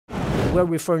we're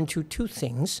referring to two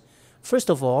things. First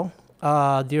of all,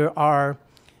 there are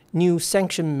new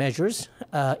sanction measures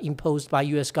imposed by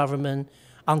U.S. government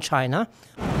on China.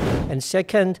 And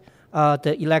second,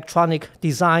 the electronic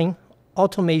design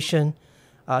automation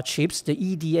chips, the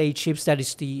EDA chips, that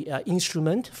is the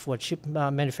instrument for chip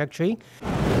manufacturing.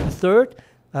 Third,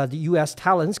 the U.S.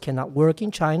 talents cannot work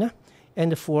in China.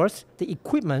 And the fourth, the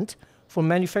equipment for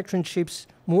manufacturing chips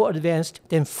more advanced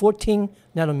than 14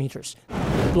 nanometers.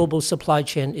 Global supply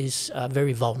chain is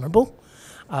very vulnerable,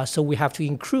 so we have to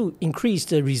increase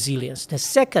the resilience. The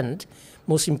second,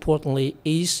 most importantly,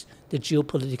 is the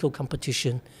geopolitical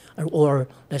competition, or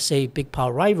let's say big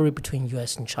power rivalry between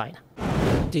U.S. and China.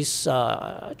 This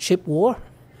chip war,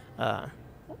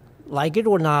 like it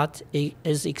or not,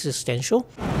 is existential.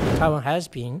 Taiwan has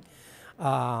been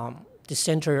the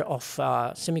center of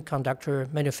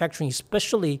semiconductor manufacturing,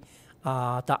 especially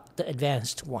the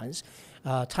advanced ones.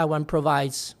 Taiwan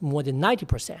provides more than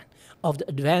 90% of the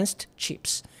advanced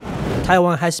chips.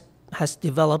 Taiwan has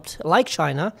developed, like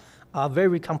China, a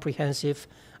very comprehensive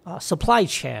supply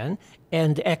chain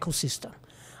and ecosystem,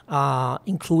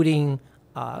 including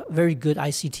very good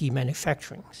ICT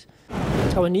manufacturing.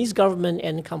 Taiwanese government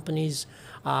and companies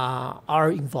are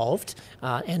involved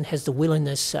and has the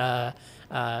willingness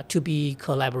to be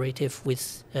collaborative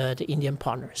with the Indian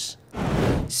partners.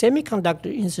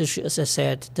 Semiconductor industry, as I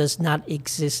said, does not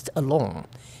exist alone.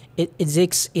 It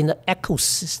exists in an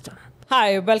ecosystem.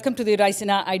 Hi, welcome to the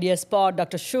Raisina Ideas Pod,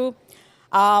 Dr. Hsu.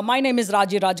 My name is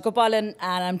Raji Rajgopalan,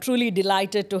 and I'm truly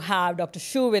delighted to have Dr.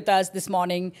 Hsu with us this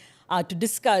morning to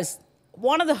discuss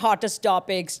one of the hottest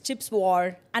topics, chips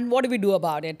war, and what do we do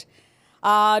about it.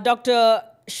 Dr.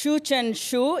 Szu-Chien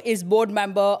Hsu is board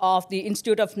member of the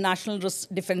Institute of National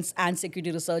Defense and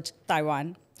Security Research,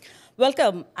 Taiwan.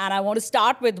 Welcome, and I want to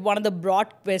start with one of the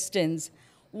broad questions.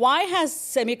 Why has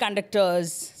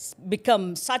semiconductors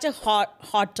become such a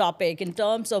hot topic in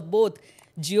terms of both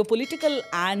geopolitical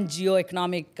and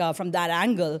geoeconomic from that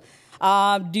angle?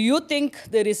 Do you think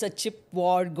there is a chip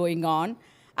war going on?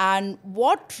 And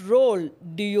what role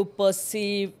do you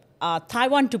perceive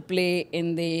Taiwan to play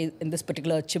in this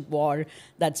particular chip war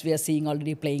that we are seeing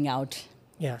already playing out?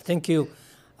 Yeah, thank you.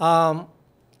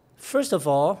 First of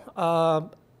all,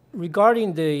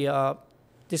 regarding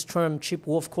this term chip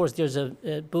war, of course, there's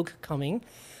a book coming.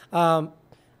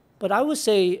 But I would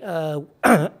say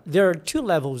there are two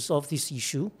levels of this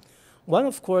issue. One,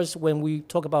 of course, when we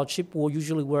talk about chip war,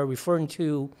 usually we're referring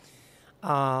to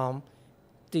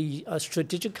the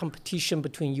strategic competition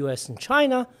between U.S. and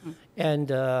China,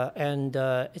 and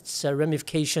its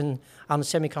ramification on the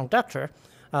semiconductor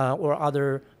or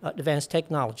other advanced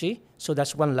technology. So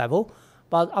that's one level.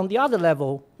 But on the other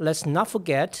level, let's not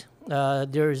forget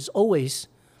there is always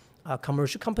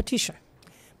commercial competition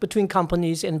between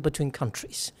companies and between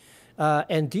countries.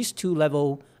 And these two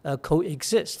levels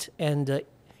coexist and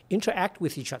interact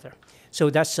with each other. So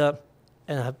that's a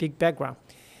big background.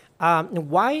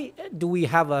 Why do we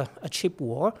have a chip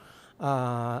war?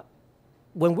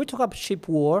 When we talk about chip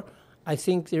war, I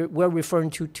think we're referring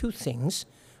to two things.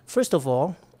 First of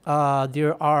all,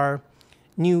 there are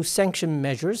new sanction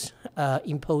measures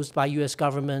imposed by U.S.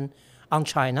 government on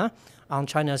China's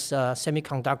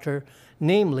semiconductor.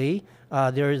 Namely,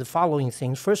 there are the following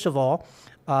things. First of all,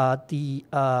 the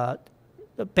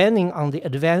banning on the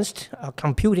advanced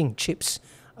computing chips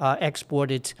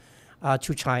exported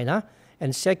to China.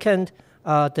 And second,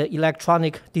 the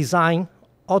electronic design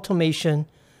automation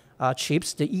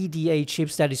chips, the EDA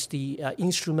chips, that is the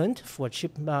instrument for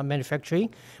chip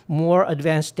manufacturing, more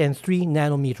advanced than 3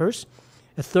 nanometers.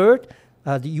 Third,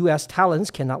 the U.S.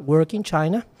 talents cannot work in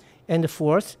China. And the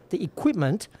fourth, the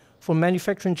equipment for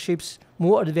manufacturing chips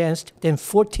more advanced than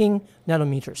 14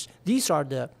 nanometers. These are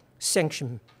the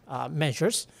sanction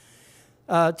measures.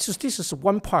 So this is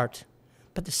one part.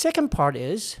 But the second part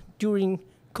is during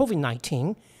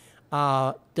COVID-19,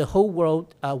 the whole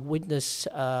world witnessed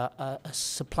a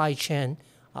supply chain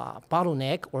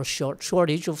bottleneck or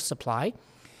shortage of supply.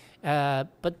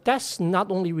 But that's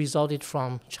not only resulted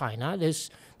from China. This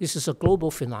is a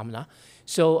global phenomena.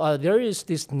 So there is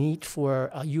this need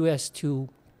for U.S. to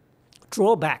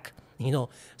draw back,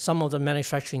 some of the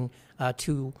manufacturing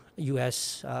to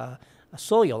U.S.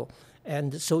 Soil.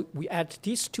 And so we add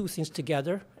these two things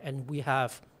together, and we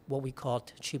have what we call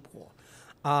chip war.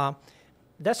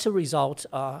 That's a result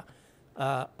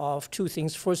of two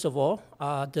things. First of all,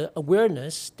 the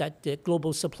awareness that the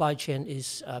global supply chain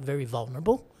is very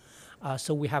vulnerable.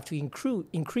 So we have to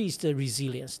increase the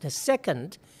resilience. The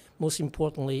second, most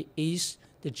importantly, is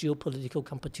the geopolitical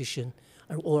competition,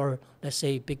 or let's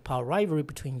say big power rivalry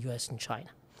between U.S. and China.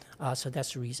 So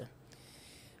that's the reason.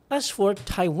 As for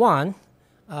Taiwan,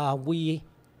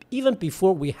 even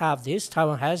before we have this,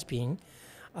 Taiwan has been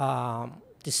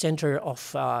the center of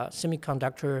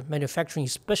semiconductor manufacturing,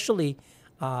 especially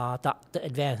the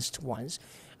advanced ones.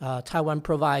 Taiwan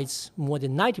provides more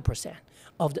than 90%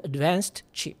 of the advanced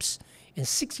chips and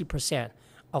 60%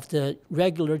 of the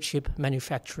regular chip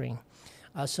manufacturing.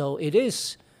 So it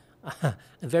is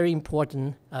very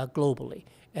important globally.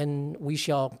 And we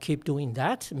shall keep doing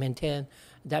that, maintain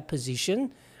that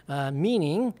position,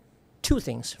 meaning two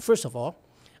things. First of all,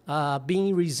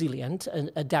 being resilient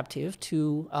and adaptive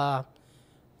to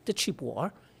the chip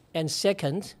war. And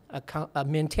second,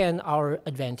 maintain our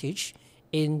advantage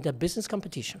in the business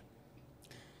competition.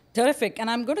 Terrific. And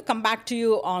I'm going to come back to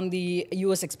you on the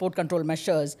U.S. export control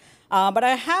measures. But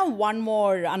I have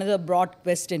another broad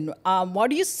question. How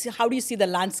do you see the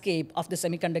landscape of the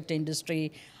semiconductor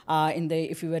industry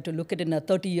if you were to look at it in a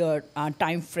 30-year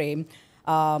time frame?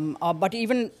 But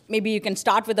even maybe you can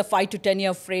start with a 5 to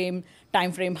 10-year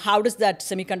time frame. How does that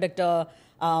semiconductor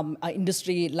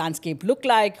industry landscape look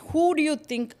like? Who do you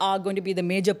think are going to be the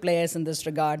major players in this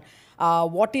regard?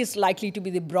 What is likely to be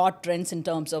the broad trends in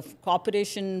terms of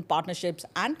cooperation, partnerships,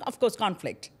 and, of course,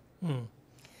 conflict?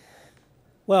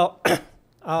 Well,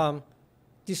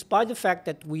 despite the fact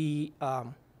that we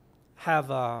have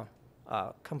a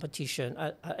competition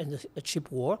in the chip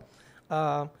war,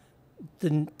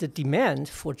 the demand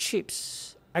for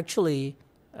chips actually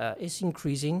is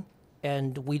increasing,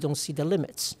 and we don't see the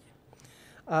limits.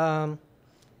 Right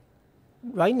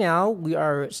now, we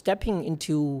are stepping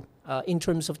into, in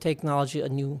terms of technology, a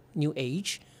new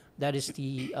age. That is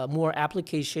the more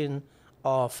application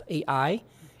of AI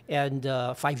and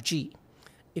 5G.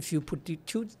 If you put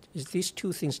these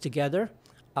two things together,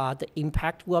 the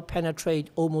impact will penetrate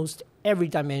almost every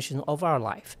dimension of our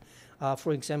life.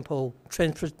 For example,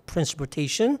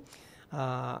 transportation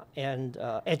and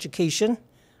education,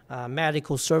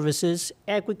 medical services,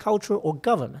 agriculture, or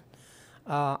government.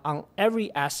 On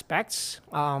every aspect,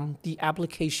 the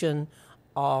application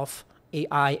of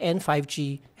AI and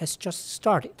 5G has just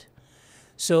started.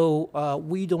 So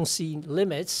we don't see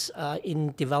limits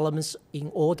in developments in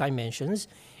all dimensions,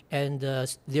 and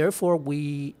therefore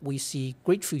we see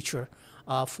great future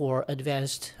for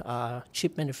advanced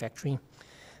chip manufacturing.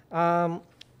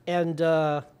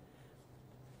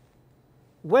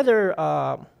 Whether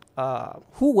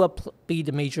who will be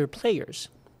the major players?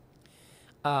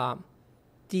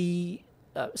 The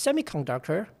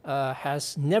semiconductor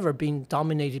has never been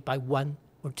dominated by one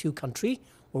or two countries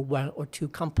or one or two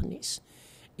companies.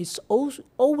 It's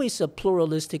always a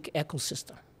pluralistic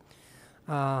ecosystem,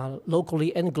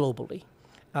 locally and globally.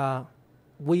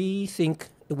 We think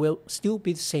it will still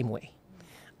be the same way.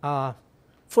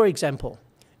 For example,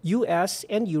 U.S.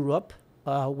 and Europe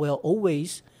will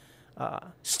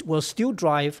still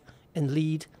drive and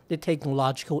lead the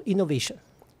technological innovation.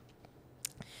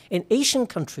 And Asian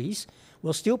countries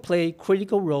will still play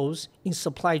critical roles in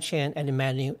supply chain and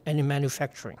in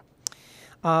manufacturing.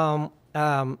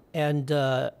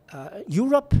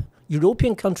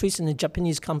 European countries and the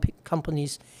Japanese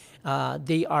companies,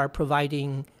 they are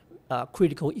providing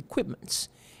critical equipments,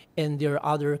 and there are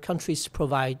other countries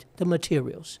provide the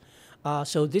materials.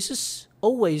 So this is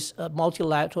always a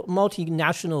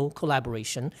multinational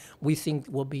collaboration. We think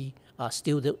will be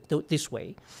still this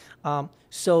way.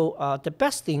 So the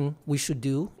best thing we should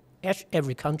do,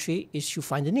 every country, is to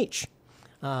find a niche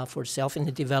for itself and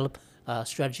to develop a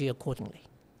strategy accordingly.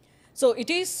 So it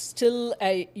is still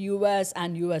a U.S.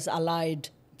 and U.S. allied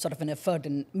sort of an effort,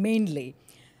 mainly.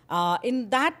 In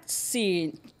that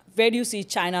scene, where do you see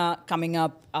China coming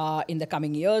up in the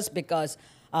coming years? Because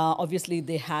obviously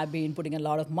they have been putting a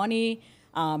lot of money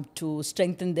to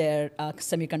strengthen their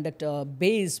semiconductor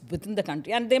base within the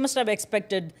country. And they must have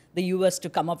expected the U.S. to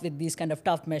come up with these kind of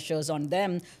tough measures on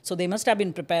them. So they must have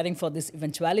been preparing for this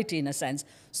eventuality in a sense.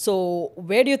 So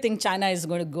where do you think China is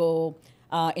going to go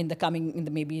in the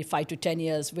maybe 5 to 10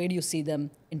 years? Where do you see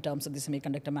them in terms of the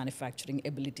semiconductor manufacturing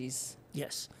abilities?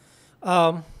 Yes.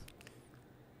 I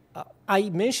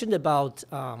mentioned about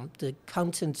the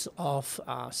contents of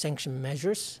sanction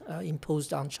measures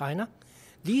imposed on China.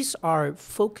 These are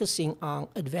focusing on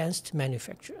advanced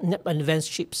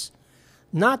chips,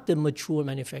 not the mature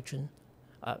manufacturing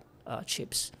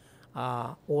chips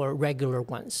or regular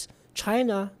ones.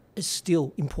 China is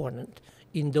still important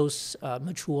in those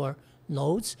mature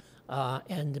nodes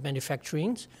and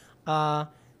manufacturing.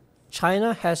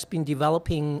 China has been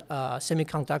developing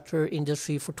semiconductor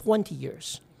industry for 20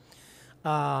 years.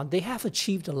 They have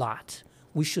achieved a lot.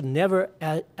 We should never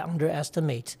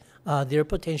underestimate their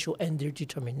potential and their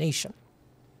determination.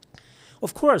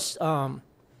 Of course,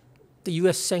 the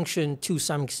U.S. sanction to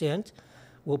some extent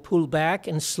will pull back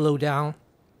and slow down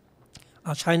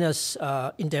China's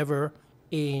endeavor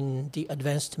in the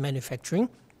advanced manufacturing.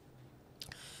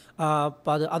 But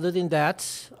other than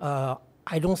that,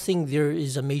 I don't think there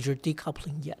is a major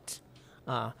decoupling yet,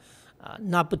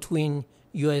 not between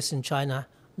U.S. and China,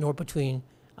 nor between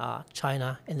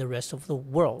China and the rest of the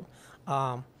world.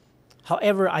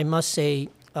 However, I must say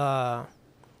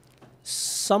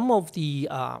some of the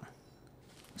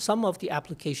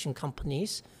application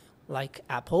companies, like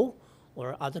Apple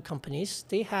or other companies,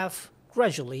 they have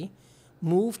gradually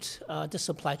moved the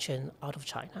supply chain out of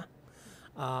China,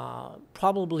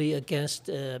 probably against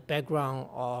the background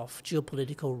of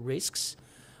geopolitical risks,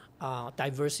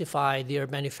 diversify their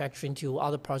manufacturing to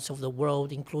other parts of the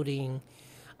world, including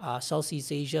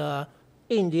Southeast Asia,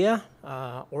 India,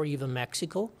 or even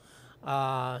Mexico.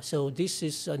 So this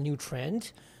is a new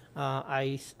trend.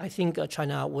 I think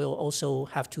China will also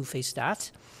have to face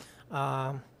that.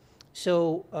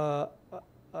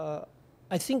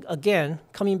 I think, again,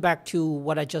 coming back to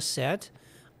what I just said,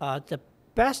 the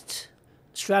best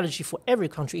strategy for every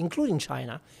country, including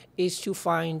China, is to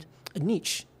find a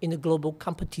niche in the global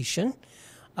competition.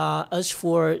 As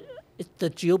for the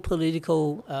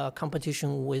geopolitical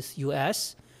competition with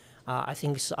U.S., I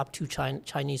think it's up to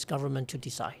Chinese government to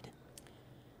decide.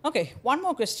 Okay, one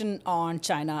more question on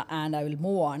China, and I will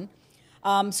move on.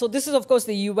 So this is, of course,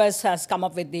 the U.S. has come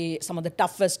up with some of the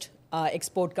toughest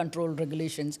export control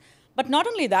regulations. But not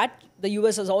only that, the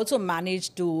U.S. has also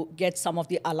managed to get some of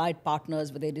the allied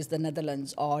partners, whether it is the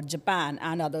Netherlands or Japan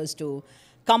and others, to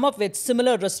come up with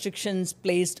similar restrictions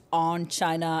placed on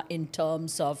China in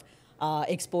terms of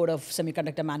export of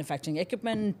semiconductor manufacturing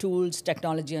equipment, tools,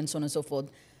 technology, and so on and so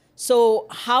forth. So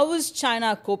how is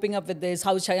China coping up with this?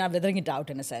 How is China weathering it out,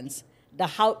 in a sense?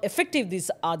 How effective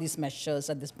are these measures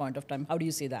at this point of time? How do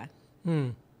you see that?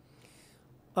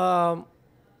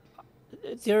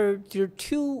 There are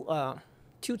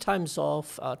two times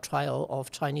of trial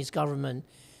of Chinese government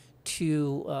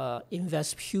to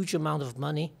invest huge amount of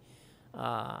money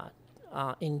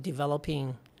in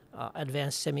developing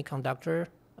advanced semiconductor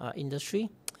industry,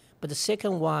 but the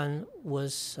second one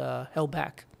was held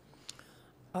back.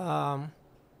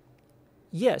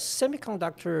 Yes,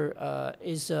 semiconductor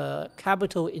is a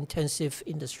capital-intensive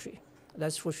industry,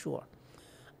 that's for sure.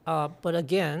 But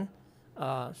again,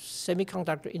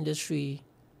 semiconductor industry,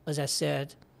 as I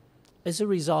said, is a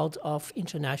result of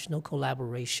international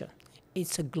collaboration.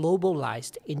 It's a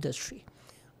globalized industry.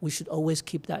 We should always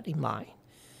keep that in mind.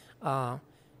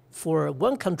 For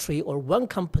one country or one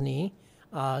company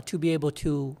to be able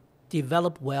to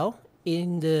develop well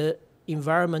in the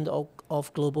environment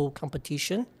of global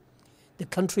competition, the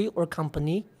country or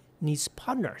company needs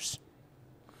partners.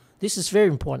 This is very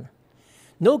important.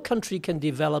 No country can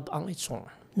develop on its own.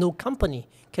 No company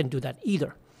can do that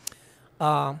either.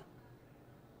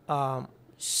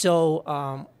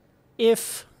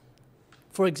 If,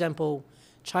 for example,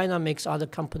 China makes other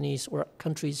companies or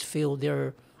countries feel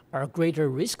there are greater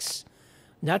risks,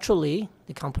 naturally,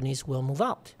 the companies will move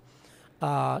out.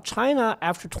 China,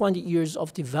 after 20 years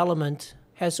of development,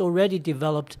 has already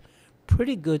developed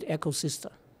pretty good ecosystem,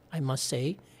 I must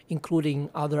say, including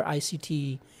other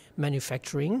ICT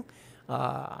manufacturing,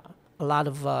 a lot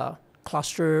of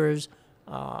clusters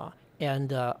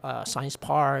and science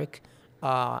park,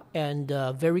 and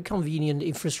very convenient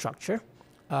infrastructure.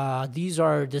 These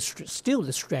are still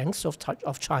the strengths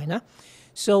of China.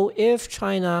 So if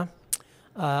Chinese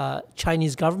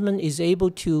government is able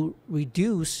to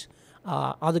reduce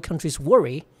other countries'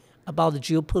 worry about the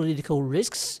geopolitical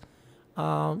risks,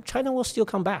 China will still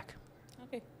come back.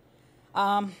 Okay.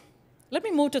 Let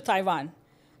me move to Taiwan.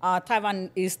 Taiwan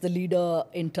is the leader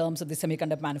in terms of the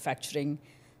semiconductor manufacturing.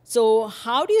 So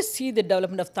how do you see the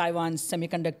development of Taiwan's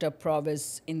semiconductor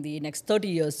prowess in the next 30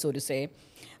 years, so to say?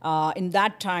 In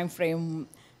that time frame,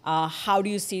 how do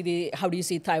you see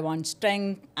Taiwan's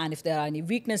strength, and if there are any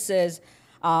weaknesses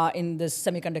in the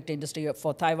semiconductor industry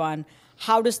for Taiwan?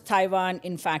 How does Taiwan,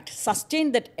 in fact,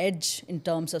 sustain that edge in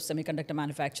terms of semiconductor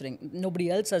manufacturing?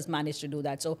 Nobody else has managed to do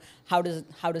that. So how does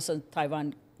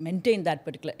Taiwan maintain that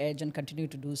particular edge and continue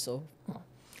to do so?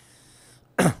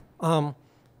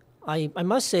 I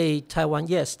must say Taiwan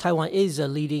is a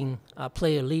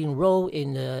play a leading role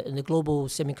in the global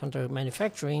semiconductor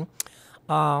manufacturing,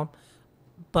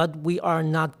 but we are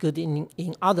not good in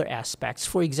other aspects.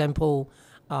 For example,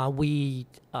 we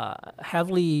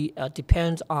heavily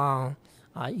depend on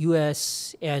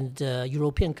U.S. and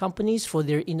European companies for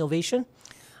their innovation,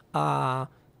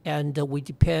 and we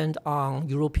depend on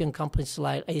European companies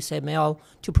like ASML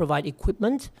to provide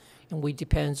equipment, and we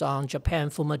depend on Japan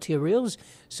for materials.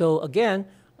 So again,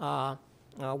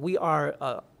 we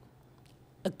are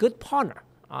a good partner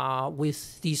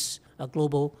with these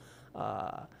global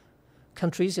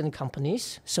countries and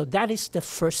companies. So that is the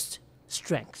first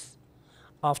strength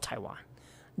of Taiwan.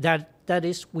 That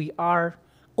is, we are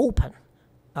open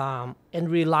and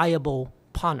reliable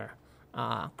partner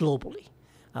globally.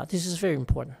 This is very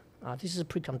important. This is a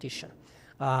precondition.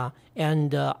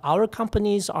 And our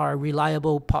companies are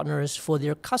reliable partners for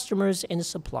their customers and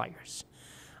suppliers.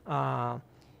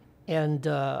 And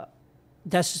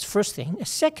that's the first thing.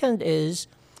 Second is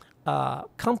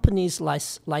companies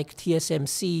like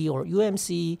TSMC or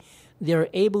UMC, they're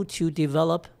able to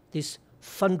develop this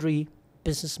foundry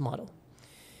business model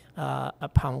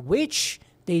upon which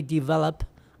they develop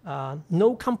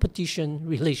no competition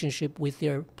relationship with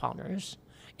their partners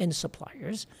and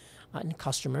suppliers and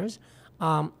customers.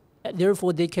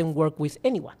 Therefore, they can work with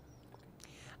anyone.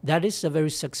 That is a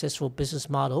very successful business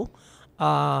model.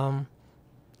 So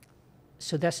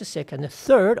that's the second. The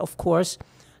third, of course,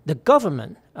 the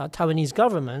government, Taiwanese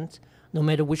government, no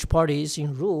matter which party is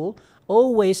in rule,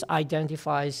 always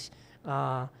identifies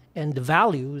and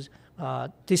values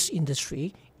this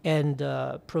industry and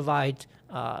provide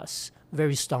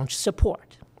very staunch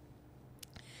support.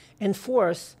 And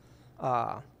fourth,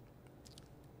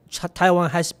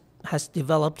 Taiwan has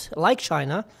developed, like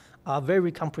China, a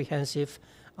very comprehensive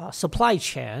supply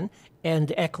chain and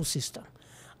ecosystem,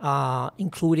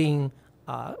 including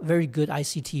very good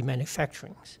ICT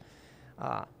manufacturing.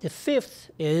 The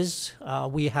fifth is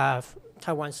we have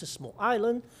Taiwan's a small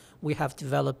island. We have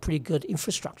developed pretty good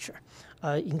infrastructure,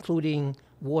 including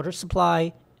water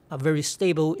supply, a very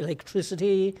stable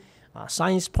electricity,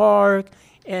 science park,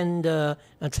 and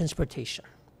transportation.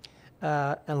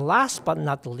 And last but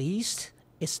not the least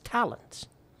is talent.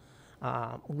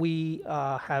 We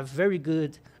have very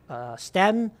good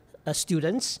STEM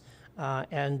students,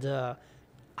 and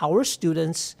our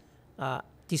students,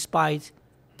 despite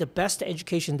the best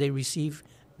education they receive,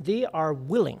 they are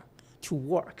willing to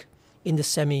work in the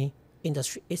semi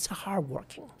industry. It's a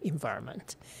hard-working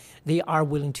environment. They are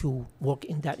willing to work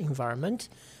in that environment.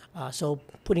 So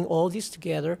putting all this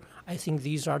together, I think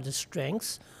these are the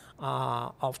strengths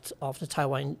of the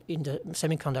Taiwan in the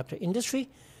semiconductor industry.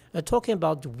 Talking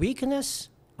about the weakness,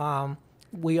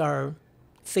 we are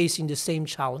facing the same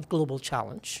challenge, global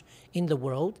challenge in the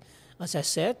world. As I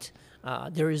said,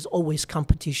 there is always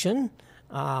competition,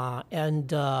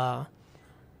 and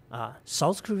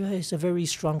South Korea is a very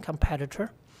strong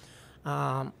competitor,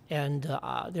 and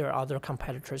there are other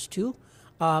competitors too.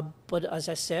 But as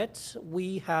I said,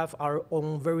 we have our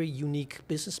own very unique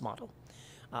business model.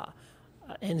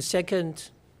 And second,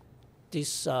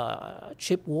 this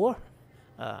chip war,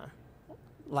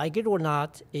 like it or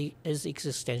not, is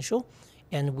existential,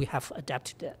 and we have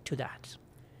adapted to that.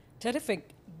 Terrific.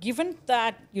 Given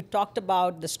that you talked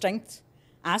about the strengths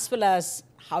as well as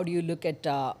how do you look at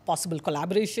possible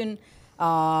collaboration,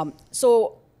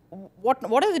 so what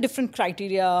are the different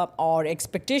criteria or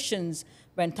expectations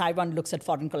when Taiwan looks at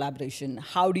foreign collaboration?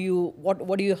 How do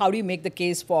you make the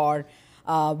case for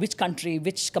which country,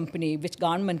 which company, which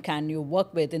government can you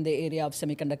work with in the area of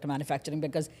semiconductor manufacturing?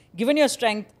 Because given your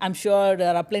strength, I'm sure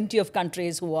there are plenty of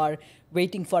countries who are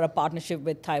waiting for a partnership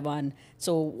with Taiwan.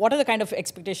 So what are the kind of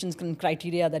expectations and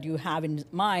criteria that you have in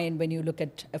mind when you look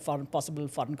at a possible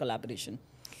foreign collaboration?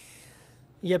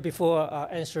 Yeah, before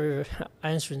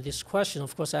answering this question,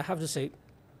 of course, I have to say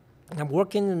I'm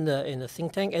working in the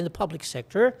think tank and the public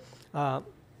sector.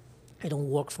 I don't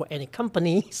work for any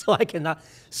company, so I cannot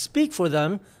speak for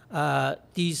them.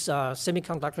 These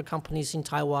semiconductor companies in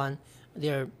Taiwan,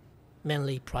 they're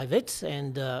mainly private,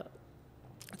 and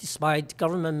despite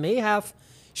government may have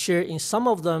share in some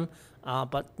of them,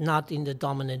 but not in the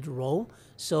dominant role.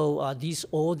 So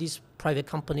all these private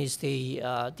companies, they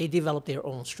develop their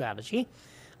own strategy.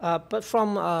 But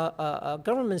from a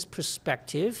government's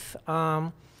perspective,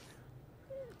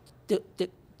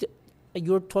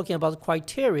 you're talking about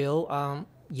criteria.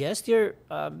 Yes, there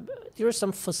are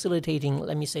some facilitating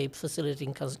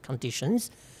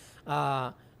conditions.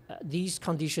 These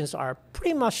conditions are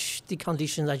pretty much the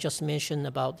conditions I just mentioned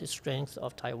about the strength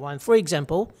of Taiwan. For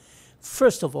example,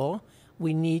 first of all,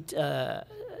 we need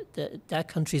that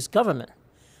country's government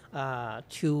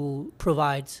to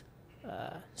provide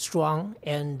strong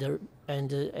and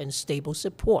stable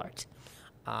support,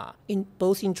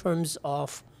 both in terms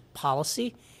of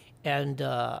policy and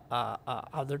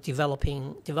other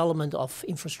development of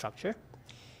infrastructure.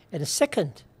 And the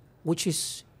second, which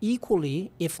is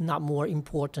equally, if not more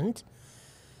important,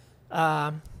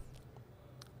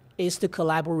 is the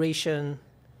collaboration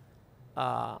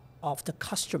of the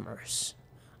customers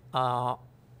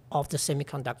of the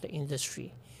semiconductor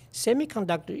industry.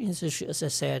 Semiconductor industry, as I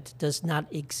said, does not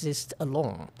exist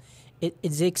alone. It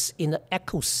exists in an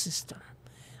ecosystem.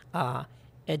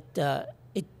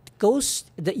 It goes.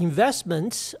 The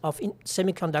investments of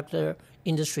semiconductor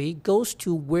industry goes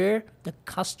to where the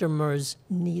customers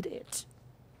need it.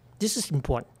 This is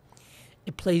important.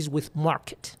 It plays with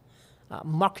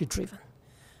market-driven.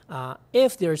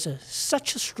 If there's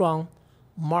such a strong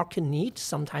market need,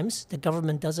 sometimes the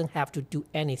government doesn't have to do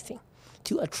anything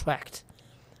to attract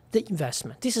the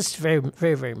investment. This is very,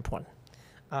 very, very important.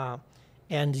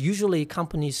 And usually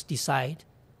companies decide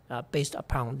based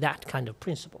upon that kind of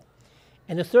principle.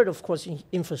 And the third, of course,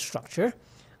 infrastructure,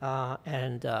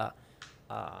 and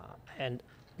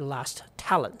last,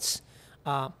 talents.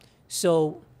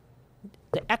 So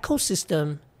the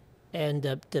ecosystem and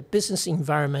the business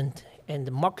environment and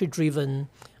the market-driven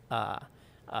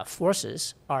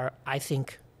forces are, I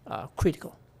think,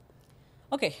 critical.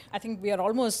 Okay, I think we are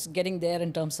almost getting there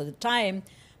in terms of the time.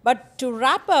 But to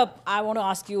wrap up, I want to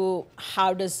ask you,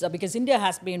 how does, because India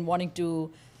has been wanting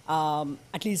to,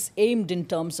 at least aimed in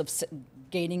terms of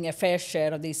gaining a fair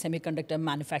share of the semiconductor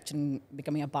manufacturing,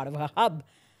 becoming a part of a hub.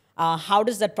 How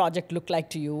does that project look like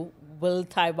to you? Will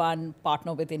Taiwan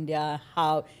partner with India?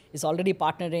 How is already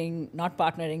partnering, not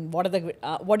partnering? What are the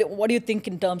what do you think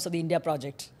in terms of the India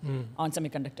project on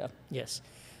semiconductor? Yes,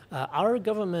 our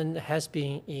government has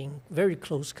been in very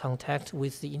close contact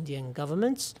with the Indian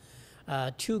governments.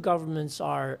 Two governments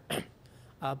are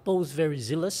both very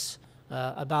zealous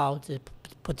about the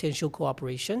potential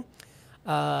cooperation.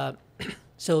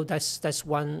 So that's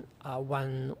one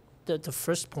the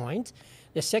first point.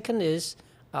 The second is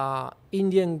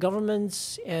Indian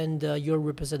governments and your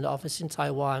representative office in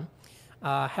Taiwan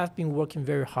have been working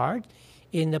very hard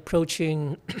in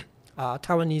approaching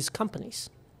Taiwanese companies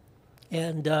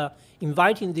and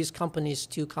inviting these companies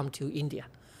to come to India.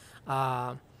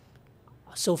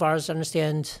 So far as I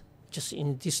understand, just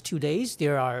in these 2 days,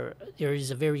 there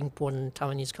is a very important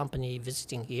Taiwanese company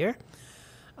visiting here.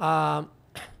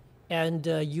 And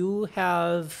you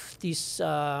have this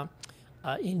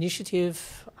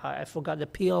initiative, I forgot the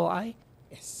PLI?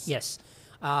 Yes.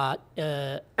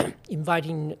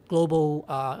 Inviting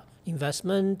global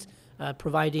investment,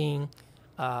 providing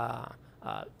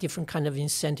different kind of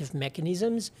incentive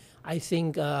mechanisms. I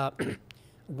think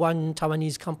one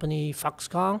Taiwanese company,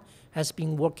 Foxconn, has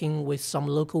been working with some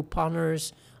local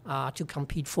partners to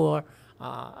compete for,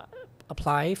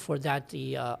 apply for that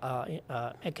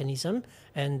mechanism,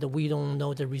 and we don't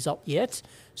know the result yet.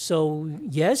 So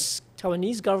yes,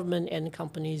 Taiwanese government and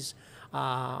companies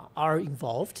are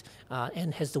involved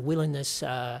and has the willingness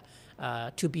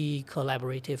to be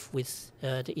collaborative with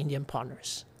the Indian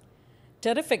partners.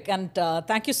 Terrific, and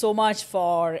thank you so much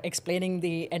for explaining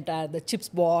the chips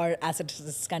war as it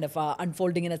is kind of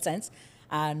unfolding in a sense,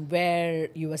 and where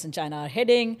US and China are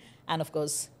heading, and of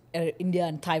course India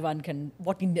and Taiwan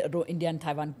India and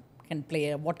Taiwan can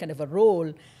play, what kind of a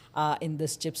role in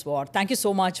this chips war. Thank you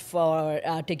so much for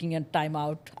taking your time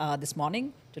out this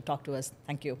morning to talk to us.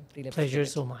 Thank you. Really appreciate it. Pleasure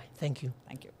so much. Thank you.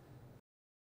 Thank you.